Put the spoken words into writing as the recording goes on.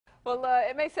Well,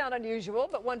 it may sound unusual,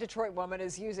 but one Detroit woman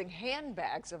is using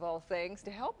handbags, of all things, to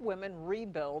help women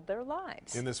rebuild their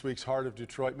lives. In this week's Heart of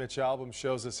Detroit, Mitch Albom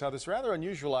shows us how this rather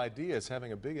unusual idea is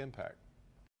having a big impact.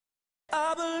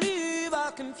 I believe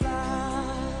I can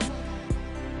fly.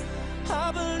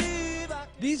 I believe I can.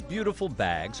 These beautiful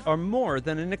bags are more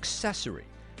than an accessory.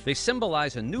 They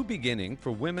symbolize a new beginning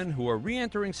for women who are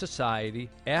re-entering society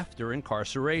after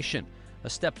incarceration, a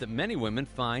step that many women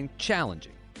find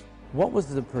challenging. What was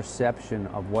the perception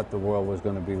of what the world was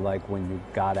going to be like when you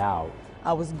got out?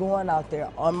 I was going out there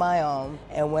on my own,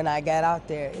 and when I got out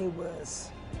there, it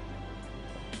was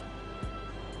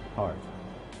Hard.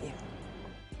 yeah.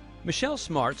 Michelle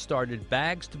Smart started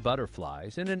Bags to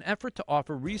Butterflies in an effort to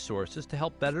offer resources to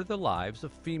help better the lives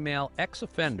of female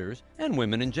ex-offenders and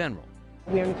women in general.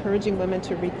 We're encouraging women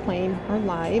to reclaim our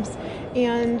lives,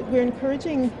 and we're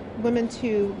encouraging women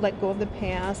to let go of the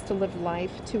past, to live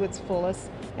life to its fullest,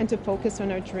 and to focus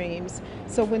on our dreams.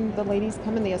 So when the ladies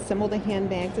come and they assemble the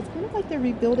handbags, it's kind of like they're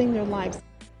rebuilding their lives.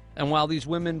 And while these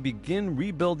women begin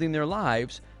rebuilding their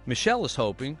lives, Michelle is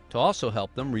hoping to also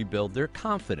help them rebuild their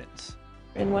confidence.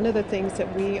 And one of the things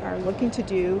that we are looking to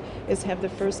do is have the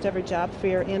first ever job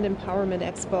fair and empowerment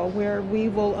expo, where we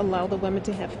will allow the women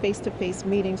to have face-to-face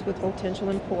meetings with potential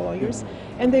employers,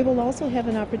 and they will also have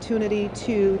an opportunity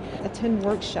to attend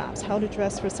workshops, how to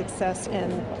dress for success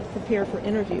and prepare for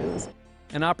interviews.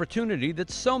 An opportunity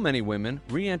that so many women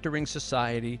re-entering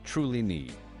society truly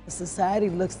need. Society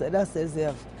looks at us as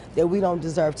if that we don't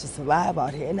deserve to survive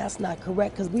out here, and that's not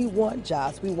correct, because we want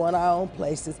jobs, we want our own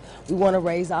places, we want to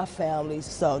raise our families.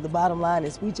 So the bottom line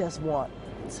is we just want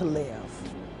to live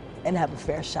and have a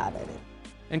fair shot at it.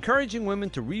 Encouraging women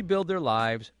to rebuild their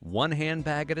lives one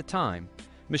handbag at a time,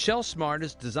 Michelle Smart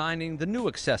is designing the new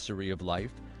accessory of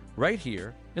life right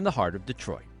here in the heart of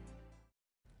Detroit.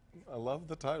 I love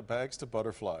the title, Bags to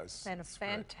Butterflies. And a It's great.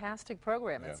 fantastic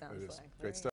program, Yeah, it sounds it is. like. Great stuff.